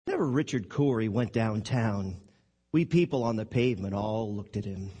Whenever Richard Corey went downtown, we people on the pavement all looked at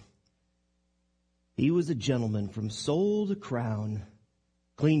him. He was a gentleman from soul to crown,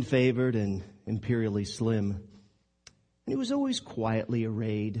 clean-favored and imperially slim. And he was always quietly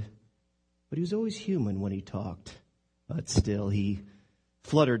arrayed, but he was always human when he talked. But still, he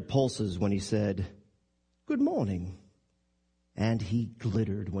fluttered pulses when he said, "Good morning." And he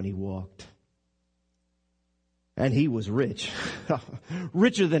glittered when he walked. And he was rich,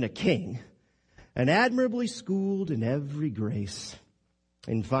 richer than a king, and admirably schooled in every grace.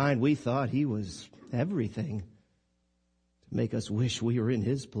 In fine, we thought he was everything to make us wish we were in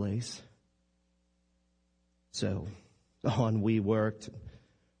his place. So on we worked,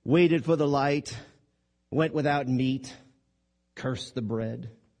 waited for the light, went without meat, cursed the bread.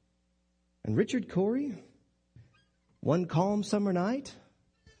 And Richard Corey, one calm summer night,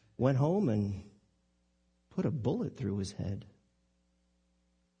 went home and put a bullet through his head.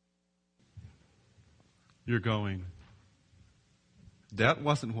 You're going, that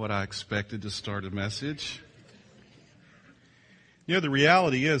wasn't what I expected to start a message. You know, the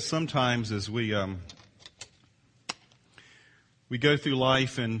reality is sometimes as we go through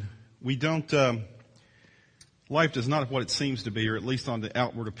life and we don't, life is not what it seems to be, or at least on the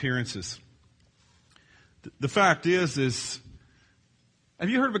outward appearances. The fact is, have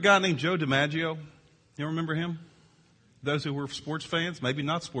you heard of a guy named Joe DiMaggio? You remember him? Those who were sports fans, maybe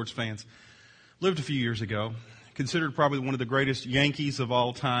not sports fans. Lived a few years ago. Considered probably one of the greatest Yankees of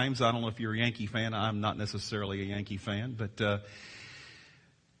all times. I don't know if you're a Yankee fan. I'm not necessarily a Yankee fan. But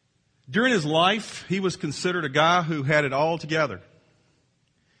during his life, he was considered a guy who had it all together.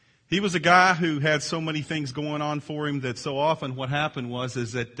 He was a guy who had so many things going on for him that so often what happened was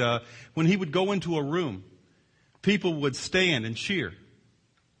that when he would go into a room, people would stand and cheer.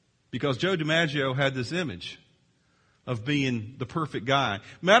 Because Joe DiMaggio had this image of being the perfect guy.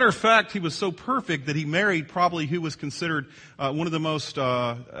 Matter of fact, he was so perfect that he married probably who was considered one of the most,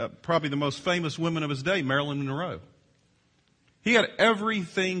 probably the most famous women of his day, Marilyn Monroe. He had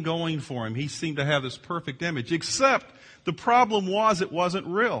everything going for him. He seemed to have this perfect image, except the problem was it wasn't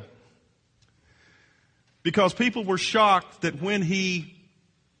real. Because people were shocked that when he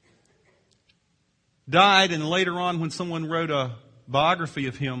died and later on when someone wrote a biography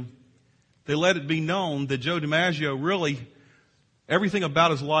of him, they let it be known that Joe DiMaggio really, everything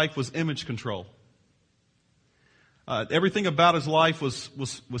about his life was image control. Everything about his life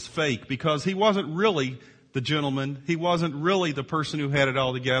was fake because he wasn't really the gentleman. He wasn't really the person who had it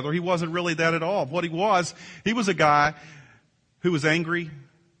all together. He wasn't really that at all. What he was a guy who was angry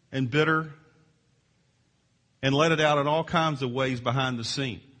and bitter and let it out in all kinds of ways behind the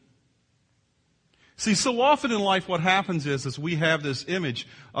scene. See, so often in life what happens is we have this image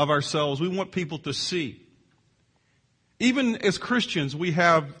of ourselves we want people to see. Even as Christians, we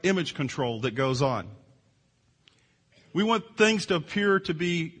have image control that goes on. We want things to appear to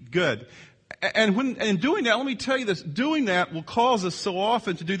be good. And doing that, let me tell you this, doing that will cause us so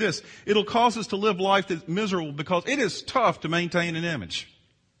often to do this. It'll cause us to live life that's miserable because it is tough to maintain an image.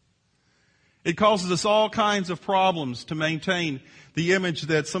 It causes us all kinds of problems to maintain the image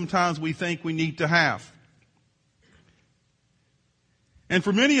that sometimes we think we need to have. And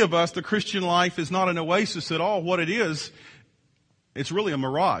for many of us, the Christian life is not an oasis at all. What it is, it's really a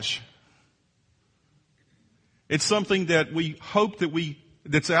mirage. It's something that we hope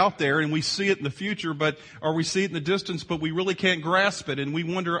that's out there and we see it in the future, or we see it in the distance, but we really can't grasp it. And we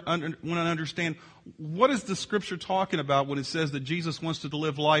want to understand, what is the Scripture talking about when it says that Jesus wants to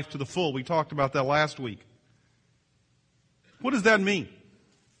live life to the full? We talked about that last week. What does that mean?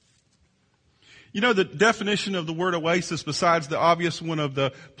 You know, the definition of the word oasis, besides the obvious one of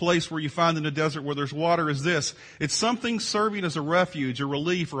the place where you find in the desert where there's water, is this. It's something serving as a refuge, a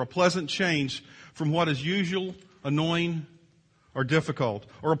relief, or a pleasant change from what is usual, annoying, or difficult,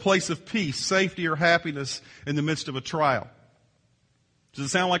 or a place of peace, safety, or happiness in the midst of a trial. Does it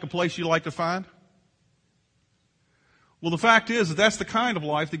sound like a place you like to find? Well, the fact is that that's the kind of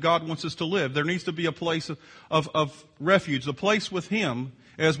life that God wants us to live. There needs to be a place of refuge. The place with Him,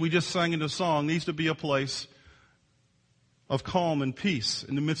 as we just sang in the song, needs to be a place of calm and peace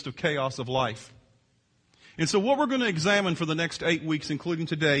in the midst of chaos of life. And so what we're going to examine for the next 8 weeks, including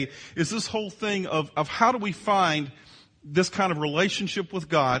today, is this whole thing of how do we find this kind of relationship with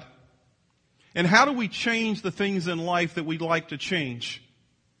God, and how do we change the things in life that we'd like to change,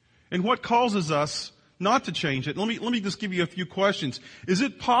 and what causes us not to change it. Let me just give you a few questions. Is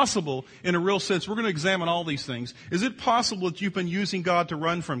it possible, in a real sense, we're going to examine all these things, is it possible that you've been using God to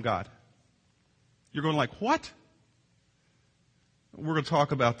run from God? You're going like, what? We're going to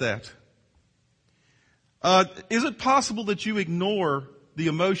talk about that. Is it possible that you ignore the the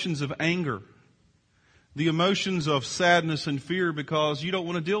emotions of anger, the emotions of sadness and fear because you don't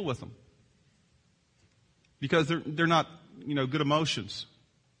want to deal with them. Because they're not, good emotions.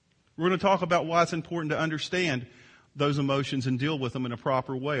 We're going to talk about why it's important to understand those emotions and deal with them in a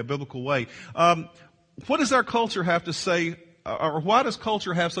proper way, a biblical way. What does our culture have to say, or why does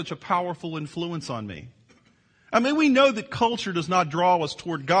culture have such a powerful influence on me? I mean, we know that culture does not draw us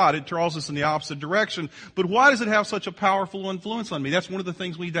toward God. It draws us in the opposite direction. But why does it have such a powerful influence on me? That's one of the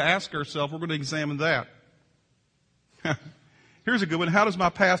things we need to ask ourselves. We're going to examine that. Here's a good one. How does my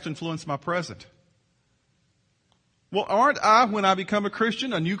past influence my present? Well, aren't I, when I become a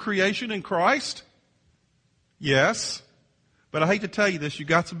Christian, a new creation in Christ? Yes. But I hate to tell you this, you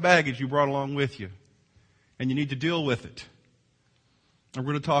got some baggage you brought along with you. And you need to deal with it. And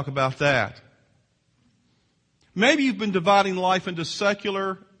we're going to talk about that. Maybe you've been dividing life into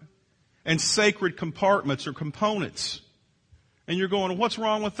secular and sacred compartments or components. And you're going, what's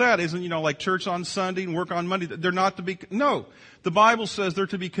wrong with that? Isn't, like church on Sunday and work on Monday? They're not to be, no. The Bible says they're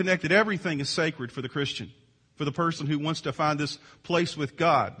to be connected. Everything is sacred for the Christian, for the person who wants to find this place with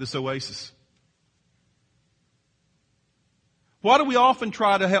God, this oasis. Why do we often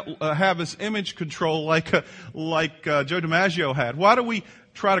try to have this image control like Joe DiMaggio had? Why do we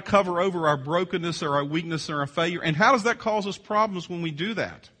try to cover over our brokenness or our weakness or our failure? And how does that cause us problems when we do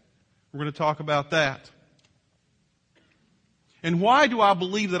that? We're going to talk about that. And why do I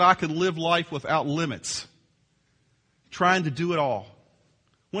believe that I can live life without limits, trying to do it all,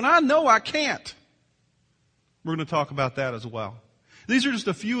 when I know I can't? We're going to talk about that as well. These are just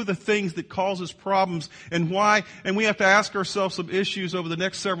a few of the things that cause us problems and why, and we have to ask ourselves some issues over the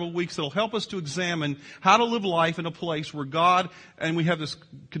next several weeks that will help us to examine how to live life in a place where God, and we have this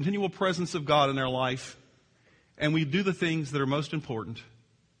continual presence of God in our life, and we do the things that are most important.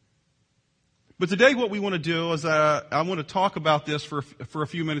 But today what we want to do is I want to talk about this for a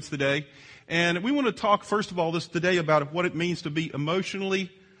few minutes today. And we want to talk, first of all, this today about what it means to be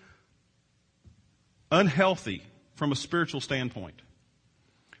emotionally unhealthy from a spiritual standpoint.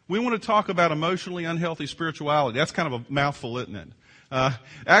 We want to talk about emotionally unhealthy spirituality. That's kind of a mouthful, isn't it?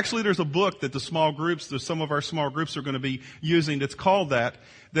 Actually, there's a book that some of our small groups are going to be using that's called that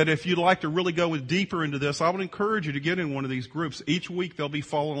if you'd like to really go deeper into this, I would encourage you to get in one of these groups. Each week they'll be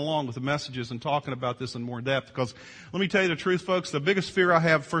following along with the messages and talking about this in more depth. Because let me tell you the truth, folks, the biggest fear I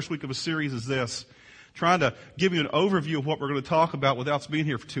have first week of a series is this: trying to give you an overview of what we're going to talk about without us being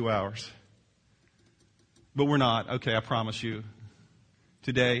here for 2 hours. But we're not. Okay, I promise you.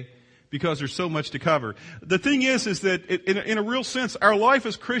 Today, because there's so much to cover. The thing is that in a real sense, our life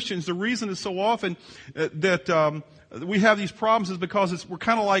as Christians, the reason is so often that we have these problems is because we're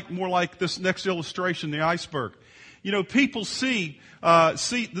kind of more like this next illustration, the iceberg. People see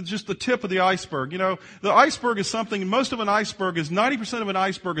just the tip of the iceberg. The iceberg is something, most of an iceberg is, 90% of an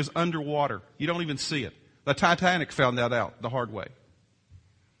iceberg is underwater. You don't even see it. The Titanic found that out the hard way.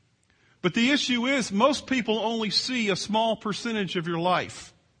 But the issue is, most people only see a small percentage of your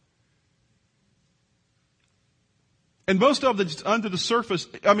life. And most of it's under the surface.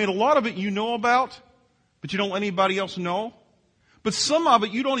 I mean, a lot of it you know about, but you don't let anybody else know. But some of it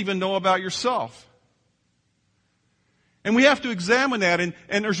you don't even know about yourself. And we have to examine that, and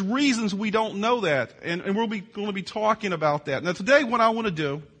there's reasons we don't know that. And we'll be going to be talking about that. Now today what I want to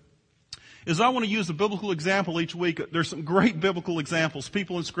do is I want to use a biblical example each week. There's some great biblical examples,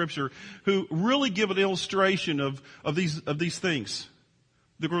 people in Scripture who really give an illustration of these things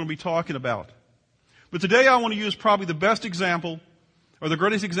that we're going to be talking about. But today I want to use probably the best example, or the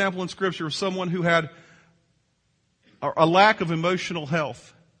greatest example in Scripture, of someone who had a lack of emotional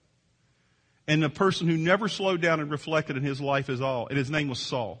health, and a person who never slowed down and reflected in his life at all. And his name was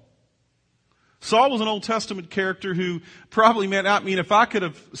Saul. Saul was an Old Testament character who probably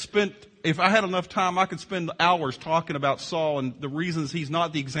if I had enough time, I could spend hours talking about Saul and the reasons he's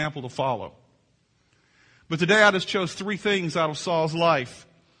not the example to follow. But today I just chose 3 things out of Saul's life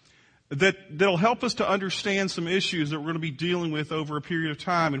that'll help us to understand some issues that we're going to be dealing with over a period of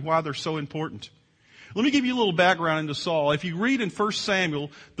time and why they're so important. Let me give you a little background into Saul. If you read in 1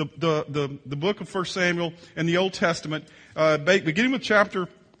 Samuel, the book of 1 Samuel in the Old Testament, beginning with chapter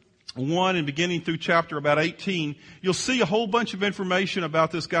 1 and beginning through chapter about 18, you'll see a whole bunch of information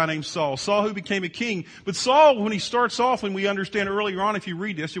about this guy named Saul. Saul who became a king. But Saul, when he starts off, and we understand earlier on, if you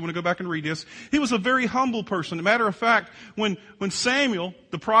read this, you want to go back and read this, he was a very humble person. As a matter of fact, when Samuel,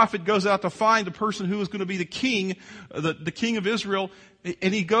 the prophet, goes out to find the person who is going to be the king, the king of Israel,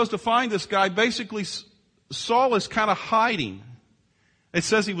 and he goes to find this guy, basically Saul is kind of hiding. It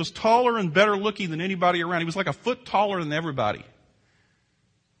says he was taller and better looking than anybody around. He was like a foot taller than everybody.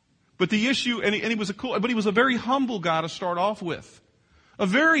 But the issue, but he was a very humble guy to start off with. A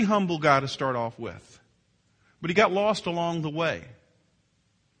very humble guy to start off with. But he got lost along the way.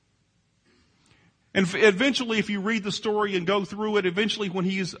 And eventually, if you read the story and go through it, eventually when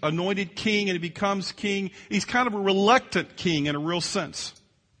he is anointed king and he becomes king, he's kind of a reluctant king in a real sense.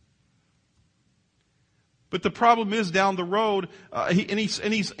 But the problem is down the road, he's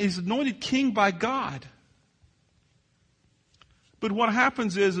anointed king by God. But what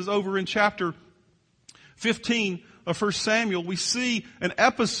happens is over in chapter 15 of 1 Samuel, we see an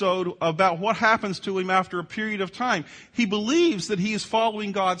episode about what happens to him after a period of time. He believes that he is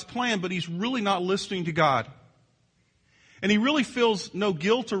following God's plan, but he's really not listening to God. And he really feels no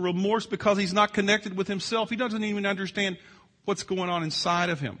guilt or remorse because he's not connected with himself. He doesn't even understand what's going on inside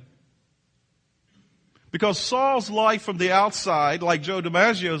of him. Because Saul's life from the outside, like Joe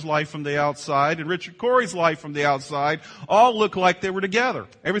DiMaggio's life from the outside, and Richard Corey's life from the outside, all looked like they were together.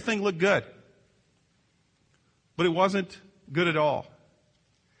 Everything looked good. But it wasn't good at all.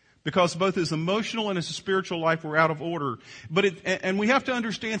 Because both his emotional and his spiritual life were out of order. And we have to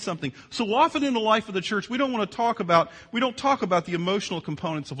understand something. So often in the life of the church, we don't talk about the emotional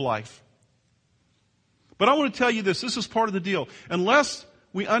components of life. But I want to tell you this is part of the deal. Unless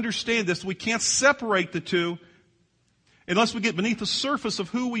we understand this, we can't separate the two. Unless we get beneath the surface of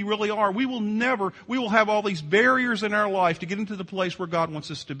who we really are, we will have all these barriers in our life to get into the place where God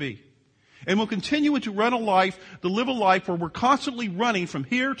wants us to be. And we'll continue to live a life where we're constantly running from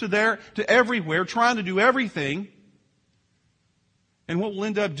here to there to everywhere, trying to do everything. And what we'll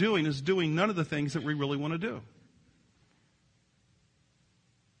end up doing is doing none of the things that we really want to do.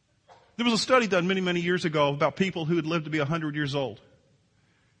 There was a study done many, many years ago about people who had lived to be 100 years old.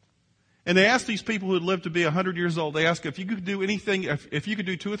 And they asked these people who had lived to be 100 years old, they asked if you could do anything, if you could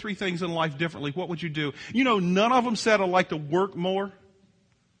do 2 or 3 things in life differently, what would you do? You know, none of them said I'd like to work more.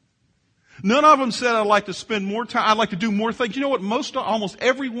 None of them said I'd like to spend more time, I'd like to do more things. You know what almost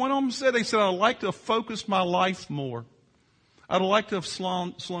every one of them said? They said I'd like to have focused my life more. I'd like to have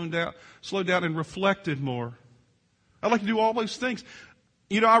slowed down and reflected more. I'd like to do all those things.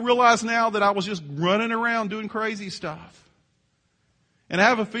 You know, I realize now that I was just running around doing crazy stuff. And I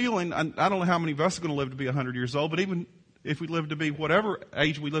have a feeling, I don't know how many of us are going to live to be 100 years old, but even if we live to be whatever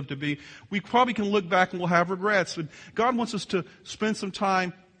age we live to be, we probably can look back and we'll have regrets. But God wants us to spend some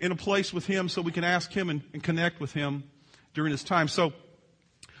time in a place with Him so we can ask Him and connect with Him during this time. So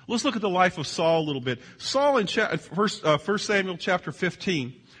let's look at the life of Saul a little bit. Saul in 1 Samuel chapter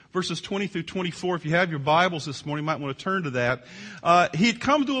 15, verses 20 through 24. If you have your Bibles this morning, you might want to turn to that. He had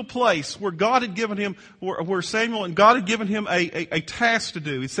come to a place where God had given him, where Samuel and God had given him a task to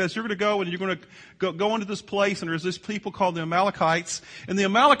do. He says, you're going to go and you're going to go into this place, and there's this people called the Amalekites. And the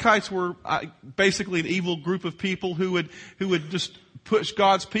Amalekites were basically an evil group of people who would just push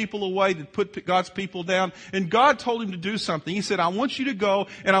God's people away, to put God's people down. And God told him to do something. He said, I want you to go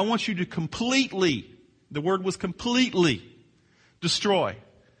and I want you to completely, the word was completely, destroy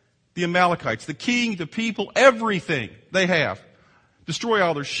the Amalekites, the king, the people, everything they have. Destroy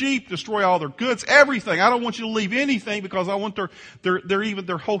all their sheep, destroy all their goods, everything. I don't want you to leave anything because I want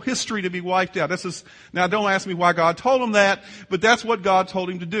their whole history to be wiped out. Now don't ask me why God told him that, but that's what God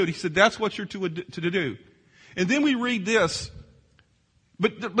told him to do. He said, that's what you're to do. And then we read this.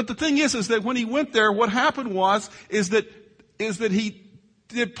 But the thing is that when he went there, what happened is that he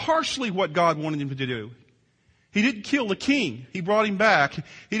did partially what God wanted him to do. He didn't kill the king. He brought him back.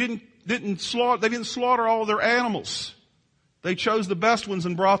 They didn't slaughter all of their animals. They chose the best ones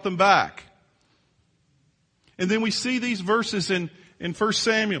and brought them back. And then we see these verses in 1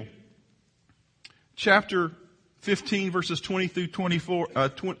 Samuel chapter 15 verses 20 through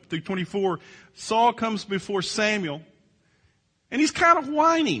 24. Saul comes before Samuel and he's kind of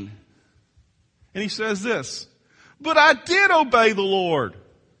whining. And he says this, but I did obey the Lord.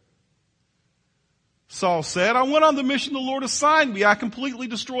 Saul said, I went on the mission the Lord assigned me. I completely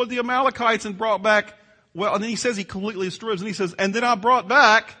destroyed the Amalekites and brought back, and then he says he completely destroys, and he says, and then I brought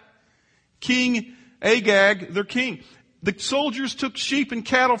back King Agag, their king. The soldiers took sheep and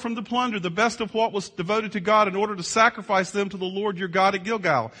cattle from the plunder, the best of what was devoted to God, in order to sacrifice them to the Lord your God at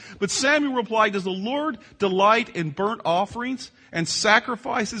Gilgal. But Samuel replied, does the Lord delight in burnt offerings and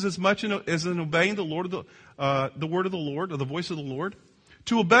sacrifices as much as in obeying the word of the Lord, or the voice of the Lord?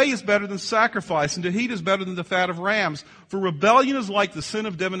 To obey is better than sacrifice, and to heed is better than the fat of rams. For rebellion is like the sin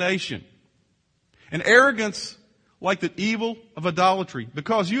of divination, and arrogance like the evil of idolatry.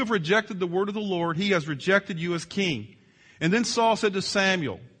 Because you have rejected the word of the Lord, he has rejected you as king. And then Saul said to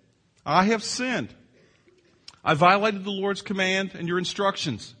Samuel, I have sinned. I violated the Lord's command and your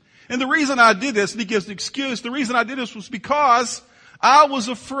instructions. And the reason I did this, and he gives the excuse, the reason I did this was because I was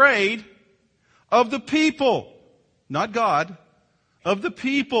afraid of the people, not God. of the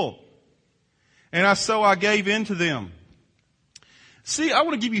people. And so I gave in to them. See, I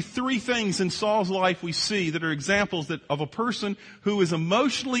want to give you three things in Saul's life we see that are examples of a person who is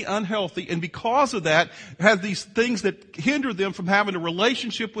emotionally unhealthy, and because of that has these things that hinder them from having a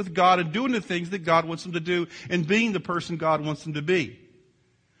relationship with God and doing the things that God wants them to do and being the person God wants them to be.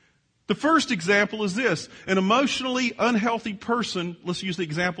 The first example is this. An emotionally unhealthy person, let's use the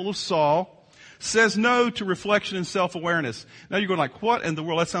example of Saul, says no to reflection and self-awareness. Now you're going like, what in the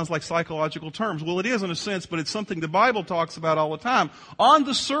world? That sounds like psychological terms. Well, it is in a sense, but it's something the Bible talks about all the time. On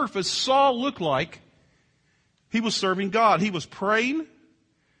the surface, Saul looked like he was serving God. He was praying.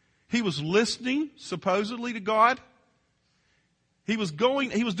 He was listening, supposedly, to God. He was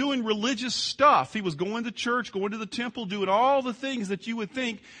doing religious stuff. He was going to church, going to the temple, doing all the things that you would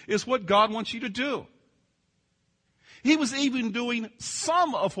think is what God wants you to do. He was even doing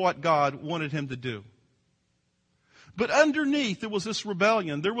some of what God wanted him to do. But underneath, there was this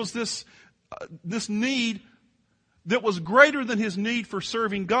rebellion. There was this need that was greater than his need for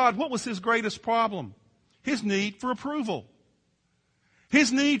serving God. What was his greatest problem? His need for approval.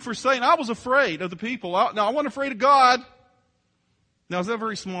 His need for saying, I was afraid of the people. Now, I wasn't afraid of God. Now, is that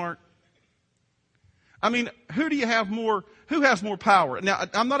very smart? I mean, who has more power? Now,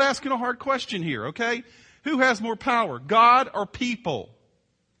 I'm not asking a hard question here, okay? Who has more power, God or people?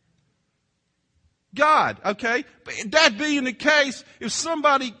 God, okay? But that being the case, if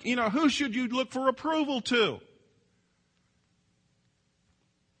somebody, who should you look for approval to?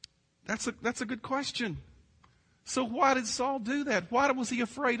 That's a good question. So why did Saul do that? Why was he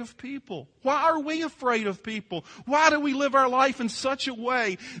afraid of people? Why are we afraid of people? Why do we live our life in such a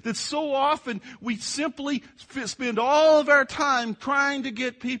way that so often we simply spend all of our time trying to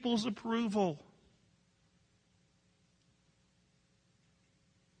get people's approval?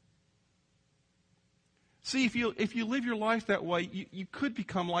 See, if you live your life that way, you could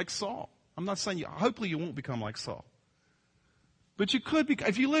become like Saul. I'm not saying hopefully you won't become like Saul. But you could be,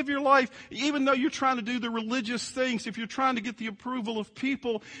 if you live your life, even though you're trying to do the religious things, if you're trying to get the approval of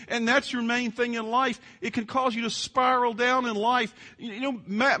people, and that's your main thing in life, it can cause you to spiral down in life.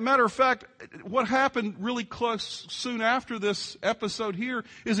 Matter of fact, what happened really close soon after this episode here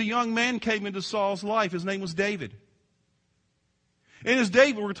is a young man came into Saul's life. His name was David. And as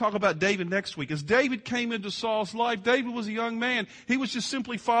David, we're going to talk about David next week. As David came into Saul's life, David was a young man. He was just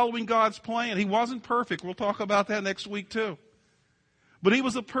simply following God's plan. He wasn't perfect. We'll talk about that next week too. But he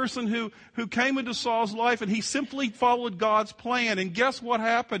was a person who came into Saul's life and he simply followed God's plan. And guess what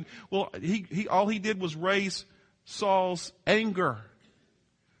happened? Well, all he did was raise Saul's anger.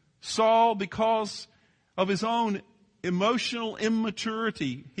 Saul, because of his own emotional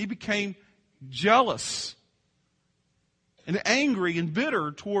immaturity, he became jealous and angry and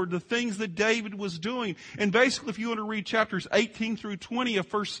bitter toward the things that David was doing. And basically, if you want to read chapters 18 through 20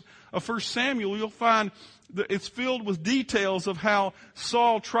 of 1 Samuel, you'll find that it's filled with details of how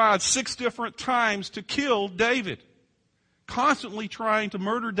Saul tried 6 different times to kill David, constantly trying to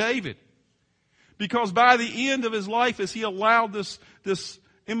murder David. Because by the end of his life, as he allowed this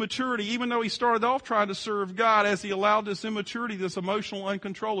immaturity, even though he started off trying to serve God, as he allowed this immaturity, this emotional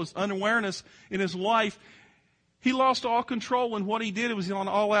uncontrol, this unawareness in his life, he lost all control, and what he did was on an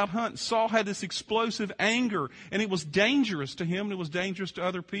all-out hunt. Saul had this explosive anger, and it was dangerous to him, and it was dangerous to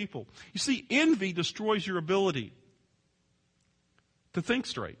other people. You see, envy destroys your ability to think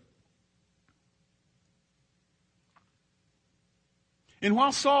straight. And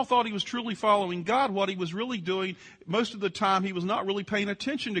while Saul thought he was truly following God, what he was really doing, most of the time he was not really paying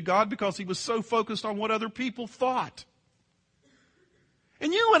attention to God because he was so focused on what other people thought.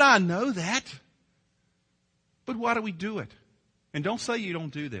 And you and I know that. But why do we do it? And don't say you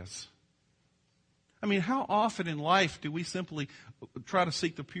don't do this. I mean, how often in life do we simply try to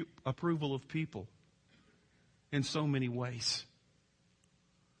seek the approval of people in so many ways?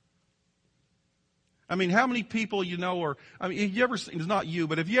 I mean, how many people have you ever seen, it's not you,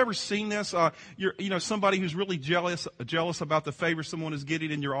 but have you ever seen this? Somebody who's really jealous about the favor someone is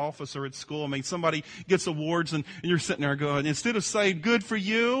getting in your office or at school. I mean, somebody gets awards and you're sitting there going, instead of saying, good for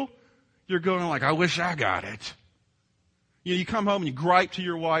you, you're going like, I wish I got it. You come home and you gripe to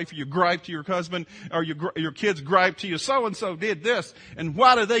your wife, or you gripe to your husband, or your kids gripe to you, so-and-so did this, and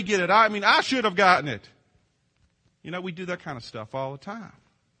why did they get it? I should have gotten it. We do that kind of stuff all the time.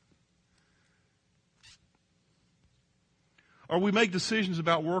 Or we make decisions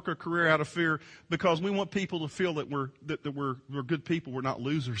about work or career out of fear because we want people to feel that we're good people, we're not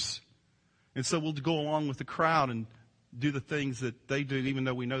losers. And so we'll go along with the crowd and do the things that they do, even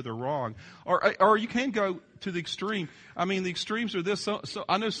though we know they're wrong. Or you can go to the extreme. I mean, the extremes are this. So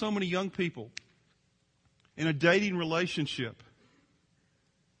I know so many young people in a dating relationship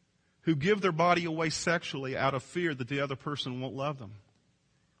who give their body away sexually out of fear that the other person won't love them,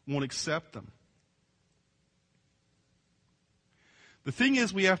 won't accept them. The thing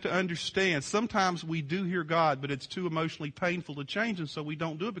is, we have to understand, sometimes we do hear God, but it's too emotionally painful to change, and so we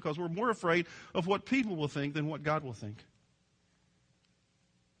don't do it because we're more afraid of what people will think than what God will think.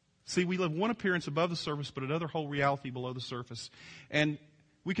 See, we live one appearance above the surface, but another whole reality below the surface. And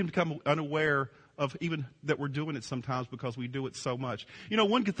we can become unaware of even that we're doing it sometimes because we do it so much. You know,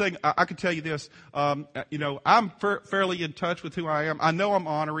 one good thing, I can tell you this, I'm fairly in touch with who I am. I know I'm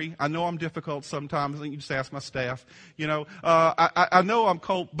ornery. I know I'm difficult sometimes. I think you just ask my staff. I know I'm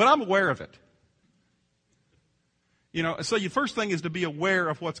cold, but I'm aware of it. So your first thing is to be aware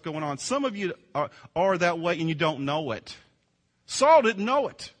of what's going on. Some of you are that way and you don't know it. Saul didn't know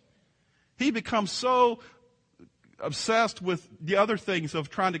it. He becomes so obsessed with the other things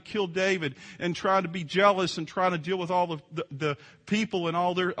of trying to kill David and trying to be jealous and trying to deal with all the people and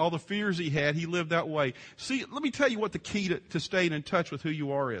all the fears he had. He lived that way. See, let me tell you what the key to staying in touch with who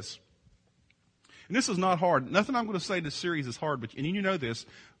you are is. And this is not hard. Nothing I'm going to say in this series is hard, and you know this.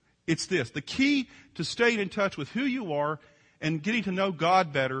 It's this. The key to staying in touch with who you are and getting to know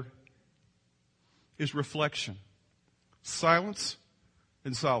God better is reflection, silence,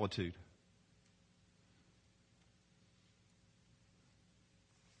 and solitude.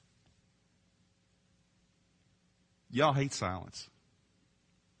 Y'all hate silence.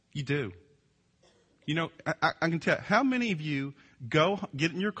 You do. I can tell. How many of you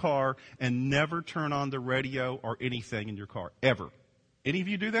get in your car and never turn on the radio or anything in your car? Ever? Any of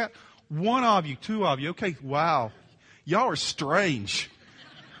you do that? One of you, two of you. Okay, wow. Y'all are strange.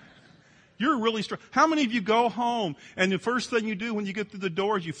 You're really strange. How many of you go home and the first thing you do when you get through the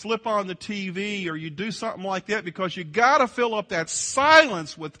door is you flip on the TV or you do something like that because you got to fill up that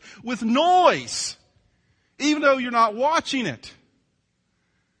silence with noise? Even though you're not watching it.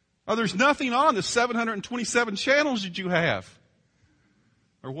 Or there's nothing on the 727 channels that you have.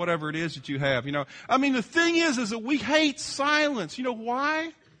 Or whatever it is that you have. The thing is that we hate silence. You know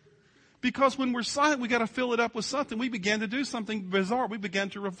why? Because when we're silent, we got to fill it up with something. We begin to do something bizarre. We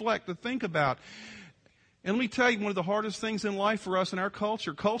begin to reflect, to think about. And let me tell you, one of the hardest things in life for us in our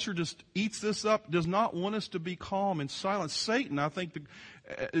culture just eats this up, does not want us to be calm and silent. Satan, I think,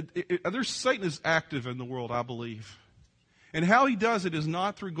 Satan is active in the world, I believe. And how he does it is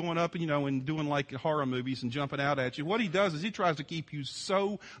not through going up, and doing like horror movies and jumping out at you. What he does is he tries to keep you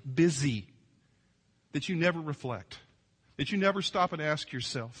so busy that you never reflect, that you never stop and ask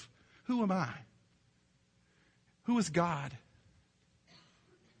yourself, who am I? Who is God?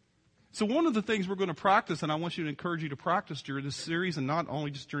 So one of the things we're going to practice, and I want you to encourage you to practice during this series, and not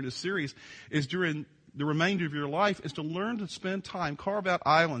only just during this series, is during the remainder of your life, is to learn to spend time, carve out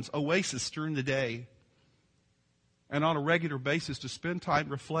islands, oasis during the day, and on a regular basis to spend time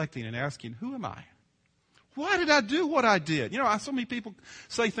reflecting and asking, who am I? Why did I do what I did? So many people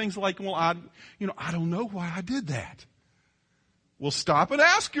say things like, well, I don't know why I did that. Well, stop and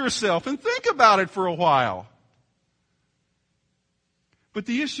ask yourself and think about it for a while. But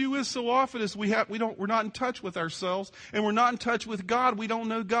the issue is so often is we're not in touch with ourselves and we're not in touch with God. We don't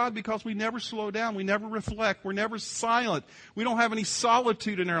know God because we never slow down. We never reflect. We're never silent. We don't have any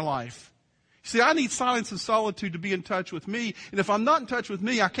solitude in our life. See, I need silence and solitude to be in touch with me. And if I'm not in touch with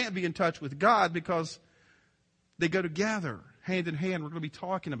me, I can't be in touch with God because they go together, hand in hand. We're going to be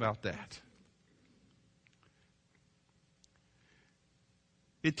talking about that.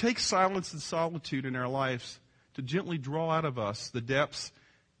 It takes silence and solitude in our lives to gently draw out of us the depths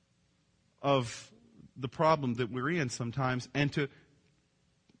of the problem that we're in sometimes and to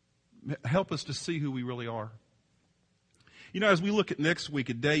help us to see who we really are. As we look at next week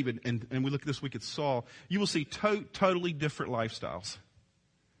at David and we look this week at Saul, you will see totally different lifestyles.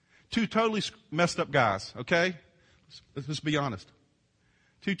 Two totally messed up guys, okay? Let's just be honest.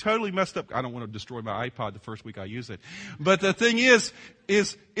 Two totally messed up. I don't want to destroy my iPod the first week I use it. But the thing is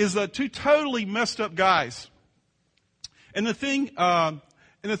two totally messed up guys. And the thing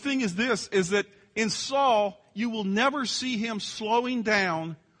is this, is that in Saul, you will never see him slowing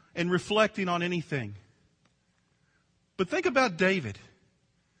down and reflecting on anything. But think about David.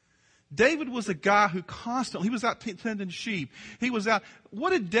 David was a guy who he was out tending sheep. He was out.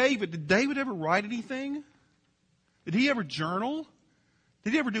 Did David ever write anything? Did he ever journal?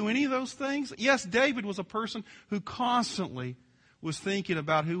 Did he ever do any of those things? Yes, David was a person who constantly was thinking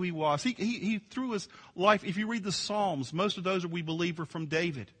about who he was. He through his life, if you read the Psalms, most of those we believe are from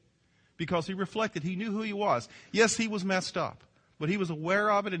David because he reflected. He knew who he was. Yes, he was messed up, but he was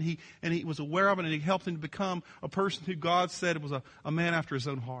aware of it, and he was aware of it, and it helped him to become a person who God said was a man after his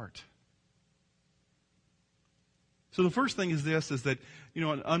own heart. So the first thing is this, is that,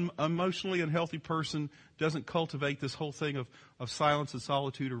 an emotionally unhealthy person doesn't cultivate this whole thing of silence and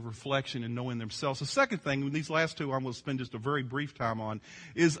solitude or reflection and knowing themselves. The second thing, and these last two I'm going to spend just a very brief time on,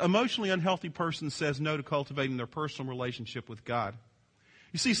 is emotionally unhealthy person says no to cultivating their personal relationship with God.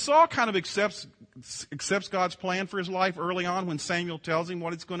 You see, Saul kind of accepts God's plan for his life early on when Samuel tells him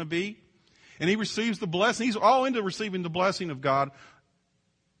what it's going to be. And he receives the blessing. He's all into receiving the blessing of God.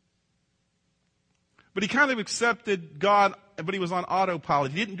 But he kind of accepted God, but he was on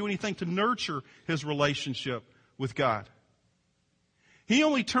autopilot. He didn't do anything to nurture his relationship with God. He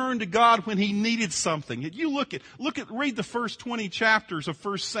only turned to God when he needed something. You read the first 20 chapters of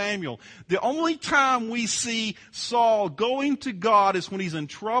 1 Samuel. The only time we see Saul going to God is when he's in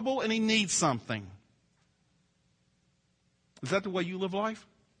trouble and he needs something. Is that the way you live life?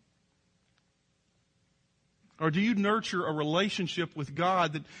 Or do you nurture a relationship with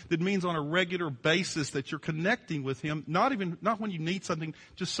God that means on a regular basis that you're connecting with Him, not when you need something,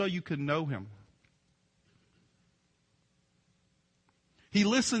 just so you can know Him?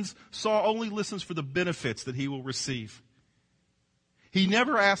 Saul only listens for the benefits that he will receive. He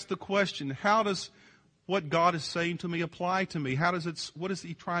never asks the question, how does what God is saying to me apply to me? What is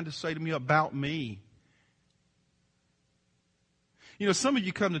He trying to say to me about me? Some of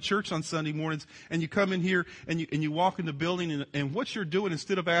you come to church on Sunday mornings and you come in here and you walk in the building and what you're doing,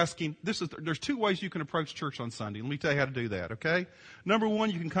 instead of asking, there's two ways you can approach church on Sunday. Let me tell you how to do that, okay? Number one,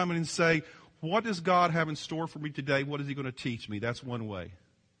 you can come in and say, what does God have in store for me today? What is He going to teach me? That's one way.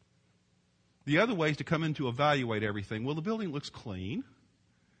 The other way is to come in to evaluate everything. Well, the building looks clean.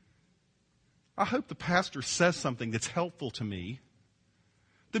 I hope the pastor says something that's helpful to me.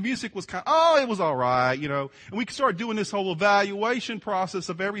 The music was it was all right, And we start doing this whole evaluation process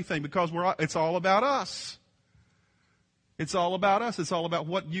of everything because it's all about us. It's all about us. It's all about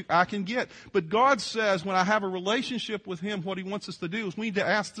what I can get. But God says when I have a relationship with Him, what He wants us to do is we need to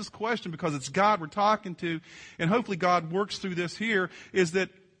ask this question because it's God we're talking to. And hopefully God works through this here, is that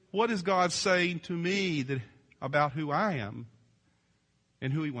what is God saying to me about who I am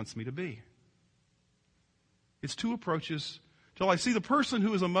and who He wants me to be? It's two approaches. So I see the person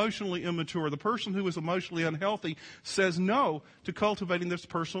who is emotionally immature, the person who is emotionally unhealthy, says no to cultivating this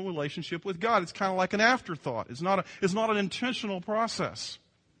personal relationship with God. It's kind of like an afterthought. It's not an intentional process.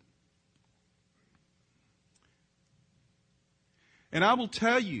 And I will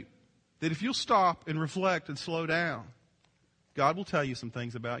tell you that if you'll stop and reflect and slow down, God will tell you some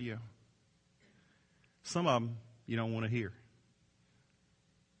things about you. Some of them you don't want to hear.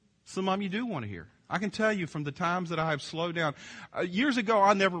 Some of them you do want to hear. I can tell you from the times that I have slowed down. Years ago,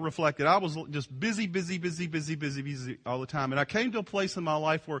 I never reflected. I was just busy all the time. And I came to a place in my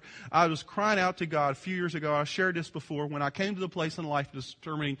life where I was crying out to God a few years ago. I shared this before. When I came to the place in life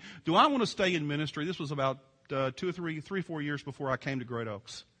determining, do I want to stay in ministry? This was about 4 years before I came to Great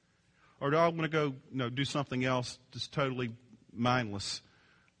Oaks. Or do I want to go do something else just totally mindless?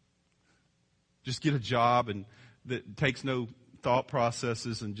 Just get a job and that takes no thought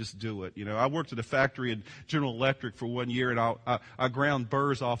processes and just do it. I worked at a factory in General Electric for 1 year, and I ground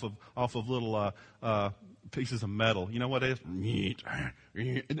burrs off of little pieces of metal. You know what it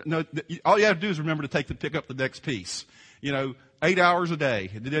is? No, all you have to do is remember to pick up the next piece. 8 hours a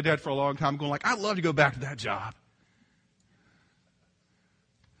day. I did that for a long time, going like, I'd love to go back to that job.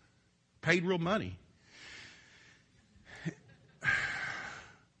 Paid real money.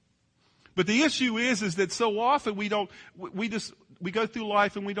 But the issue is that so often we go through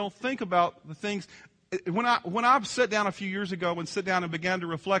life and we don't think about the things. When I sat down a few years ago and began to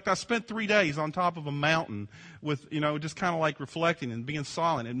reflect, I spent 3 days on top of a mountain with, just kind of like reflecting and being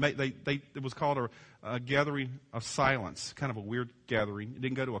silent. And it was called a gathering of silence, kind of a weird gathering. It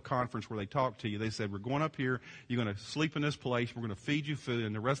didn't go to a conference where they talked to you. They said, we're going up here, you're going to sleep in this place, we're going to feed you food,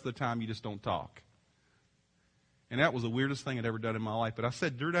 and the rest of the time you just don't talk. And that was the weirdest thing I'd ever done in my life. But I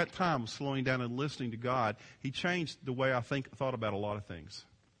said during that time of slowing down and listening to God, He changed the way I thought about a lot of things.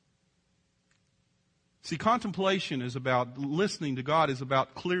 See, contemplation is about listening to God, is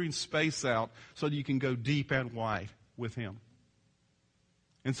about clearing space out so that you can go deep and wide with Him.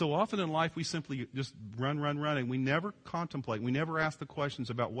 And so often in life we simply just run, and we never contemplate. We never ask the questions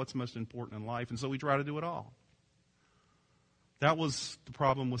about what's most important in life, and so we try to do it all. That was the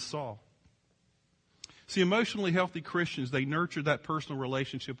problem with Saul. See, emotionally healthy Christians, they nurture that personal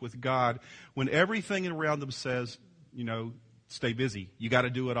relationship with God when everything around them says, stay busy. You got to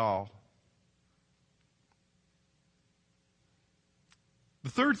do it all. The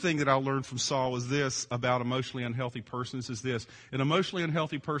third thing that I learned from Saul is this about emotionally unhealthy persons is this. An emotionally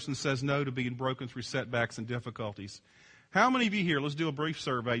unhealthy person says no to being broken through setbacks and difficulties. How many of you here, let's do a brief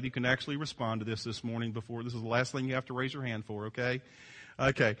survey. You can actually respond to this morning before, this is the last thing you have to raise your hand for, okay?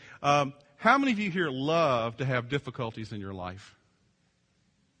 Okay. How many of you here love to have difficulties in your life?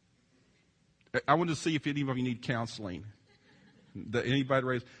 I want to see if any of you need counseling. Anybody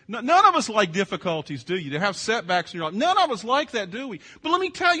raise? None of us like difficulties, do you? To have setbacks in your life. None of us like that, do we? But let me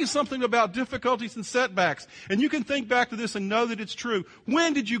tell you something about difficulties and setbacks. And you can think back to this and know that it's true.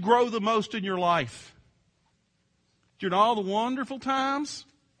 When did you grow the most in your life? During all the wonderful times?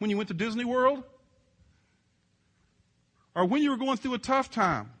 When you went to Disney World? Or when you were going through a tough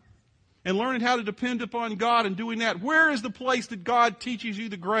time? And learning how to depend upon God and doing that. Where is the place that God teaches you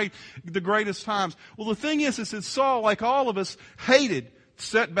the greatest times? Well, the thing is that Saul, like all of us, hated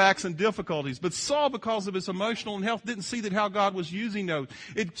setbacks and difficulties. But Saul, because of his emotional and health, didn't see that how God was using those.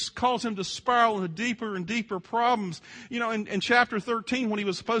 It caused him to spiral into deeper and deeper problems. You know, in chapter 13, when he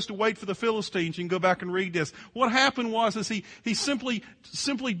was supposed to wait for the Philistines, you can go back and read this. What happened was he simply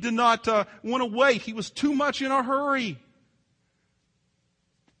did not want to wait. He was too much in a hurry.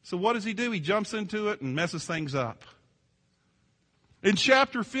 So what does he do? He jumps into it and messes things up. In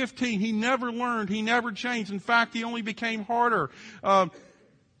chapter 15, he never learned. He never changed. In fact, he only became harder. It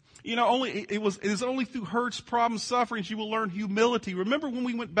is only through hurts, problems, sufferings you will learn humility. Remember when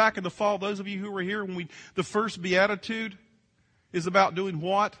we went back in the fall, those of you who were here, the first beatitude is about doing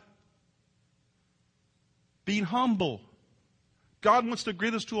what? Being humble. God wants to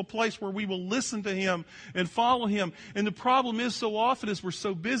get us to a place where we will listen to Him and follow Him. And the problem is so often is we're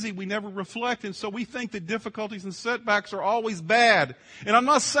so busy, we never reflect. And so we think that difficulties and setbacks are always bad. And I'm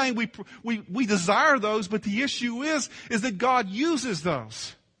not saying we desire those, but the issue is that God uses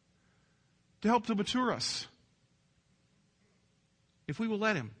those to help to mature us. If we will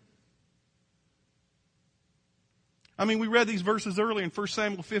let Him. I mean, we read these verses earlier in 1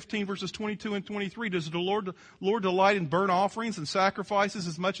 Samuel 15, verses 22 and 23. Does the Lord delight in burnt offerings and sacrifices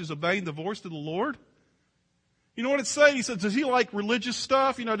as much as obeying the voice of the Lord? You know what it's saying? He says, does He like religious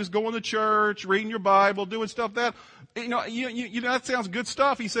stuff? You know, just going to church, reading your Bible, doing stuff that. You know, that sounds good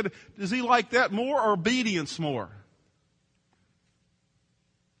stuff. He said, does He like that more or obedience more?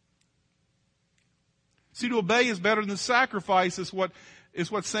 See, to obey is better than sacrifice is what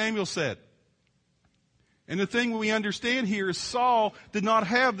Samuel said. And the thing we understand here is Saul did not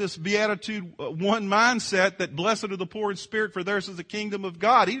have this Beatitude 1 mindset that blessed are the poor in spirit, for theirs is the kingdom of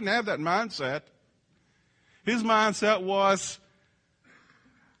God. He didn't have that mindset. His mindset was,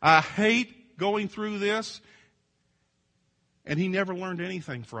 I hate going through this. And he never learned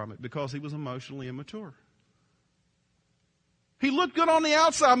anything from it because he was emotionally immature. He looked good on the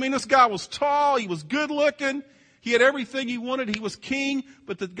outside. I mean, this guy was tall. He was good looking. He had everything he wanted. He was king.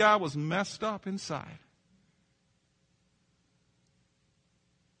 But the guy was messed up inside.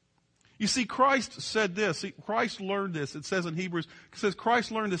 You see, Christ said this. Christ learned this. It says in Hebrews, Christ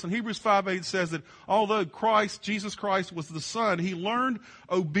learned this. In Hebrews 5:8 it says that although Jesus Christ was the Son, He learned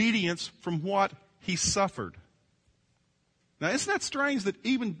obedience from what He suffered. Now, isn't that strange that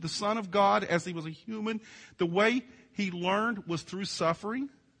even the Son of God, as He was a human, the way He learned was through suffering?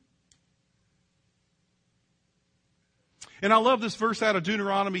 And I love this verse out of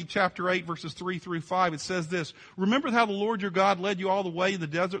Deuteronomy chapter 8, verses 3 through 5. It says this, remember how the Lord your God led you all the way in the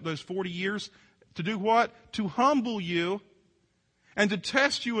desert those 40 years? To do what? To humble you and to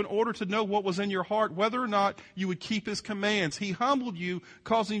test you in order to know what was in your heart, whether or not you would keep His commands. He humbled you,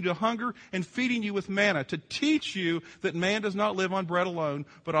 causing you to hunger and feeding you with manna, to teach you that man does not live on bread alone,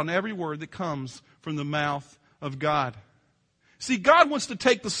 but on every word that comes from the mouth of God. See, God wants to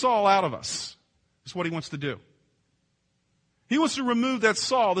take the Saul out of us. That's what He wants to do. He wants to remove the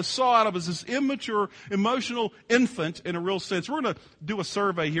Saul out of us, this immature, emotional infant in a real sense. We're going to do a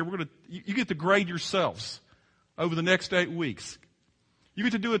survey here. You get to grade yourselves over the next 8 weeks. You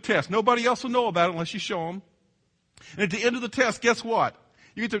get to do a test. Nobody else will know about it unless you show them. And at the end of the test, guess what?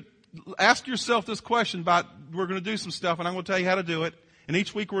 You get to ask yourself this question we're going to do some stuff, and I'm going to tell you how to do it. And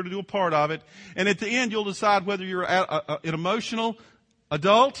each week we're going to do a part of it. And at the end, you'll decide whether you're an emotional,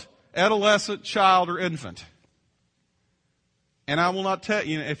 adult, adolescent, child, or infant. And I will not tell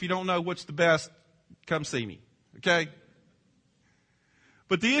you, if you don't know what's the best, come see me. Okay?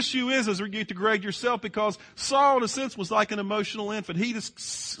 But the issue is you get to grade yourself because Saul, in a sense, was like an emotional infant. He just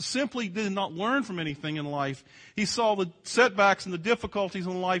simply did not learn from anything in life. He saw the setbacks and the difficulties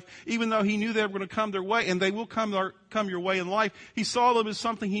in life, even though he knew they were going to come their way, and they will come your way in life. He saw them as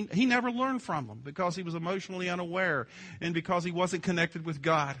something he never learned from them because he was emotionally unaware and because he wasn't connected with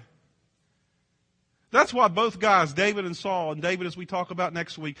God. That's why both guys, David and Saul, and David, as we talk about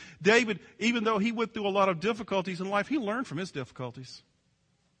next week, David, even though he went through a lot of difficulties in life, he learned from his difficulties.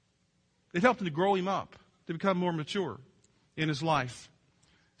 It helped him to grow him up, to become more mature. in his life.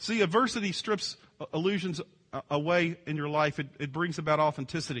 See, adversity strips illusions away in your life. It brings about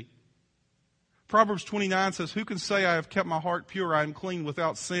authenticity. Proverbs 29 says, "Who can say I have kept my heart pure? I am clean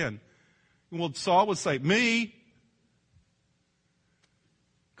without sin." Well, Saul would say, "Me,"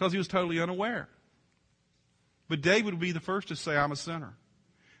 because he was totally unaware. But David would be the first to say, "I'm a sinner."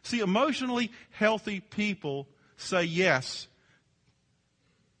 See, emotionally healthy people say yes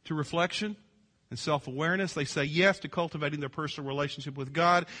to reflection and self-awareness. They say yes to cultivating their personal relationship with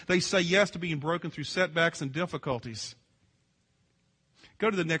God. They say yes to being broken through setbacks and difficulties. Go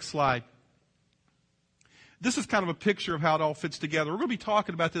to the next slide. This is kind of a picture of how it all fits together. We're going to be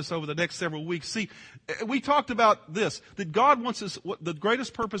talking about this over the next several weeks. See, we talked about this, that God wants us, the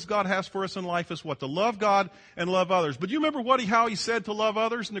greatest purpose God has for us in life is what? To love God and love others. But you remember how he said to love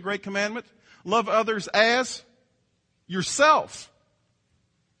others in the Great Commandment? Love others as yourself.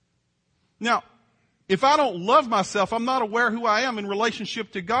 Now, if I don't love myself, I'm not aware who I am in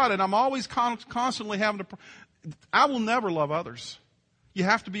relationship to God, and I'm always constantly having to, I will never love others. You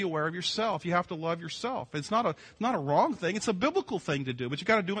have to be aware of yourself. You have to love yourself. It's not a wrong thing. It's a biblical thing to do, but you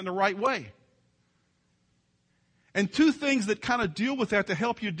got to do it in the right way. And two things that kind of deal with that to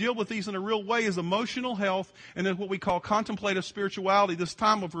help you deal with these in a real way is emotional health and then what we call contemplative spirituality, this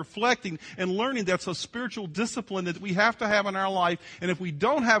time of reflecting and learning. That's a spiritual discipline that we have to have in our life. And if we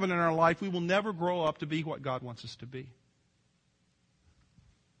don't have it in our life, we will never grow up to be what God wants us to be.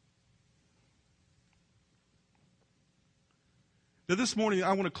 Now, this morning,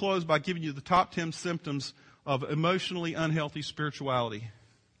 I want to close by giving you the top 10 symptoms of emotionally unhealthy spirituality,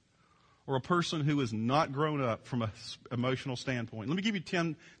 or a person who is not grown up from an emotional standpoint. Let me give you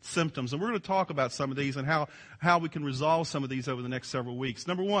 10 symptoms, and we're going to talk about some of these and how we can resolve some of these over the next several weeks.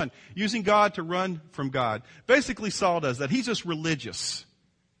 Number one, using God to run from God. Basically, Saul does that. He's just religious.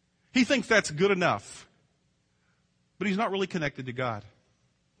 He thinks that's good enough, but he's not really connected to God.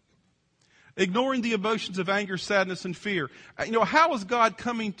 Ignoring the emotions of anger, sadness, and fear. How is God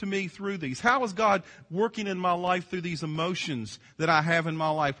coming to me through these? How is God working in my life through these emotions that I have in my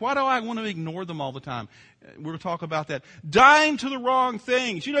life? Why do I want to ignore them all the time? We're going to talk about that. Dying to the wrong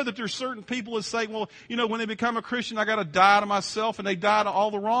things. You know that there's certain people that say, well, when they become a Christian, I got to die to myself, and they die to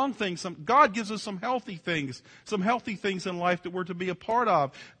all the wrong things. God gives us some healthy things in life that we're to be a part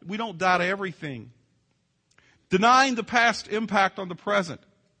of. We don't die to everything. Denying the past impact on the present.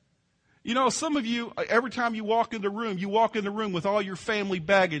 Some of you, every time you walk in the room with all your family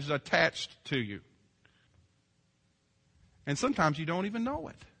baggage attached to you. And sometimes you don't even know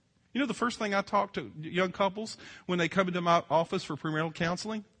it. The first thing I talk to young couples when they come into my office for premarital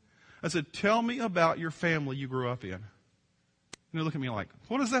counseling, I said, tell me about your family you grew up in. And they look at me like,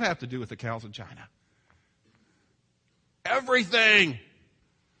 what does that have to do with the cows in China? Everything.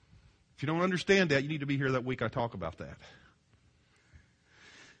 If you don't understand that, you need to be here that week I talk about that.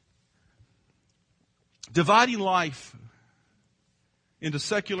 Dividing life into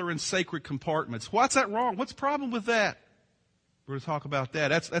secular and sacred compartments. What's that wrong? What's the problem with that? We're going to talk about that.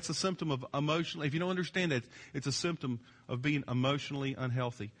 That's a symptom of emotionally. If you don't understand it, it's a symptom of being emotionally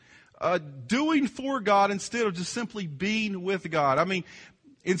unhealthy. Doing for God instead of just simply being with God.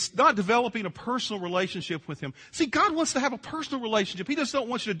 It's not developing a personal relationship with Him. See, God wants to have a personal relationship. He just don't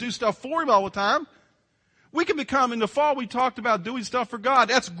want you to do stuff for Him all the time. We can become, in the fall we talked about doing stuff for God.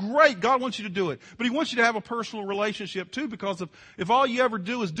 That's great. God wants you to do it. But He wants you to have a personal relationship too, because if all you ever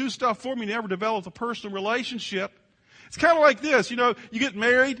do is do stuff for me and you never develop a personal relationship, it's kind of like this. You get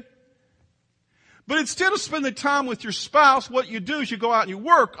married, but instead of spending time with your spouse, what you do is you go out and you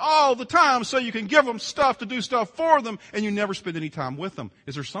work all the time so you can give them stuff to do stuff for them, and you never spend any time with them.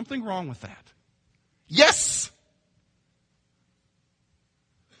 Is there something wrong with that? Yes!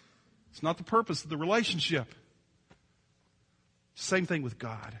 It's not the purpose of the relationship. Same thing with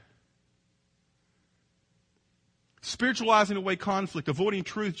God. Spiritualizing away conflict, avoiding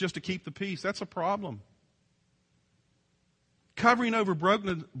truth just to keep the peace. That's a problem. Covering over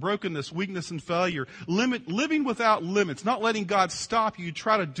brokenness, weakness, and failure. Living without limits, not letting God stop you. You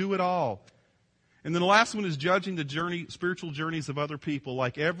try to do it all. And then the last one is judging the spiritual journeys of other people,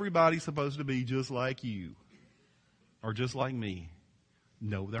 like everybody's supposed to be just like you or just like me.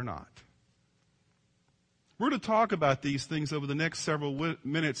 No, they're not. We're going to talk about these things over the next several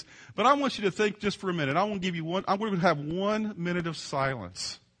minutes, but I want you to think just for a minute. I'm going to have 1 minute of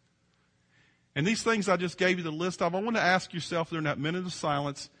silence. And these things I just gave you the list of, I want to ask yourself during that minute of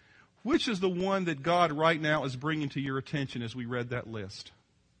silence, which is the one that God right now is bringing to your attention as we read that list?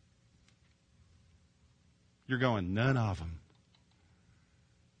 You're going, none of them.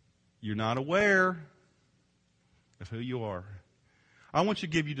 You're not aware of who you are. I want you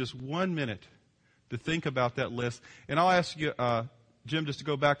to give you just 1 minute to think about that list. And I'll ask you, Jim, just to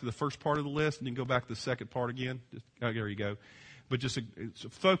go back to the first part of the list and then go back to the second part again. There you go. But just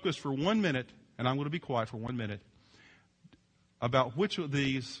focus for 1 minute, and I'm going to be quiet for 1 minute, about which of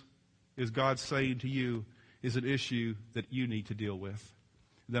these is God saying to you is an issue that you need to deal with.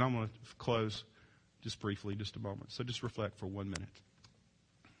 Then I'm going to close just briefly, just a moment. So just reflect for 1 minute.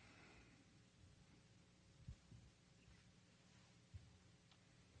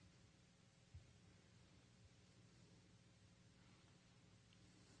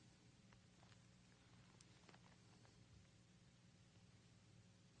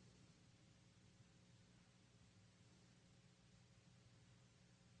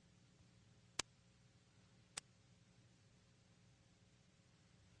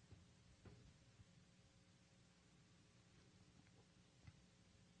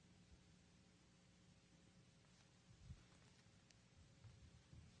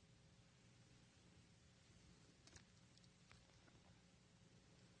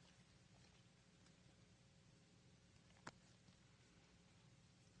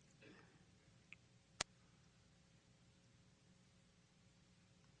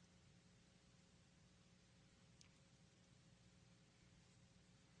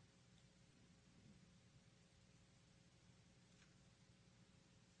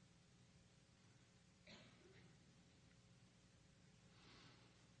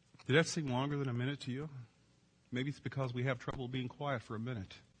 Did that seem longer than a minute to you? Maybe it's because we have trouble being quiet for a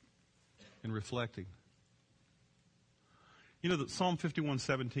minute and reflecting. You know that Psalm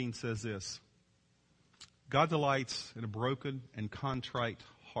 51:17 says this: God delights in a broken and contrite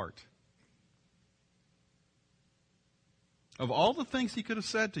heart. Of all the things he could have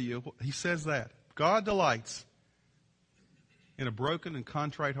said to you, he says that. God delights in a broken and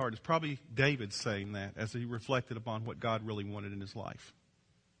contrite heart. It's probably David saying that as he reflected upon what God really wanted in his life.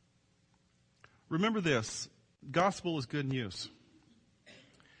 Remember this, gospel is good news.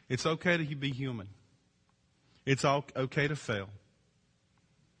 It's okay to be human. It's okay to fail.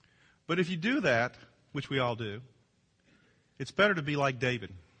 But if you do that, which we all do, it's better to be like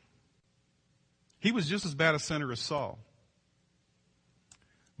David. He was just as bad a sinner as Saul.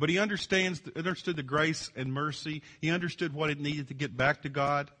 But he understood the grace and mercy. He understood what it needed to get back to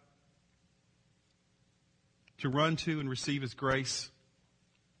God, to run to and receive his grace.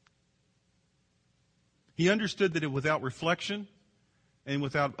 He understood that without reflection and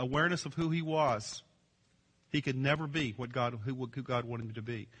without awareness of who he was, he could never be who God wanted him to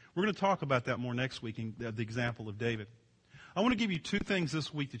be. We're going to talk about that more next week in the example of David. I want to give you 2 things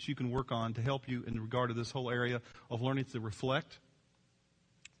this week that you can work on to help you in regard to this whole area of learning to reflect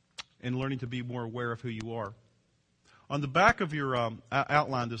and learning to be more aware of who you are. On the back of your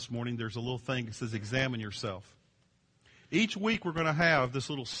outline this morning, there's a little thing that says examine yourself. Each week we're going to have this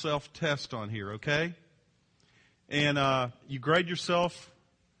little self-test on here, okay? And you grade yourself.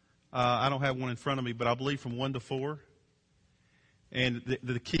 I don't have one in front of me, but I believe from 1 to 4. And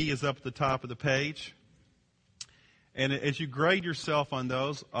the key is up at the top of the page. And as you grade yourself on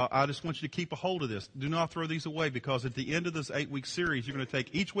those, I just want you to keep a hold of this. Do not throw these away, because at the end of this 8-week series, you're going to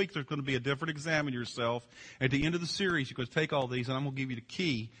take, each week there's going to be a different examine yourself. At the end of the series, you're going to take all these, and I'm going to give you the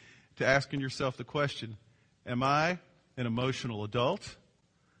key to asking yourself the question: am I an emotional adult,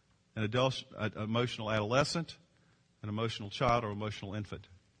 an emotional adolescent, an emotional child, or emotional infant?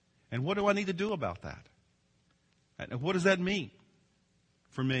 And what do I need to do about that? And what does that mean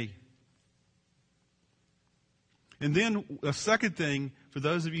for me? And then a second thing, for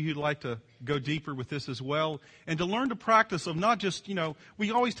those of you who'd like to go deeper with this as well, and to learn the practice of not just,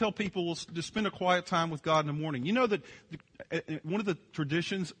 we always tell people to spend a quiet time with God in the morning. You know that one of the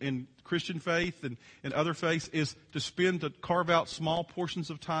traditions in Christian faith and other faiths is to carve out small portions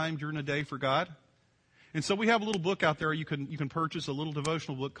of time during the day for God. And so we have a little book out there you can purchase, a little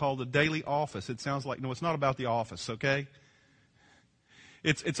devotional book called The Daily Office. It sounds like, no, it's not about the office, okay?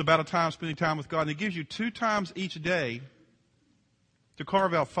 It's about spending time with God. And it gives you 2 times each day to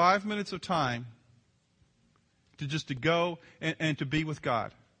carve out 5 minutes of time to go and to be with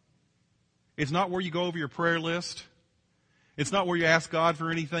God. It's not where you go over your prayer list. It's not where you ask God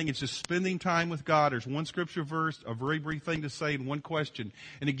for anything. It's just spending time with God. There's one scripture verse, a very brief thing to say, and one question.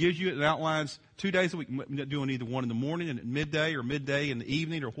 And it gives you, it outlines 2 days a week, doing either one in the morning and at midday, or midday in the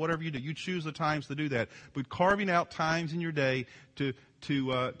evening, or whatever you do. You choose the times to do that. But carving out times in your day to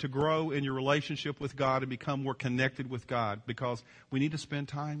grow in your relationship with God and become more connected with God, because we need to spend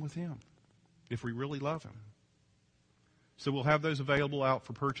time with Him if we really love Him. So we'll have those available out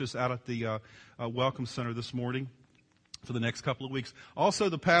for purchase out at the Welcome Center this morning for the next couple of weeks. Also,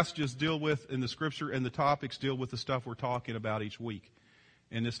 the passages deal with, in the Scripture, and the topics deal with the stuff we're talking about each week.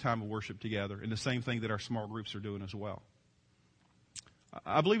 in this time of worship together, and the same thing that our small groups are doing as well.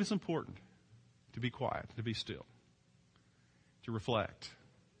 I believe it's important to be quiet, to be still, to reflect,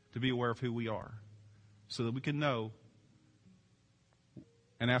 to be aware of who we are, so that we can know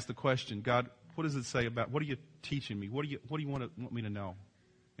and ask the question, God, what does it say about, what are you teaching me? What do you want me to know?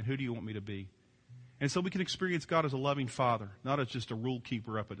 And who do you want me to be? And so we can experience God as a loving Father, not as just a rule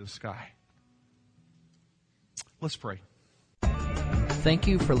keeper up in the sky. Let's pray. Thank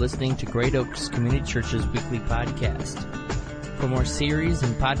you for listening to Great Oaks Community Church's weekly podcast. For more series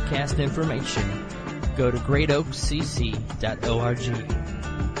and podcast information, go to greatoakscc.org.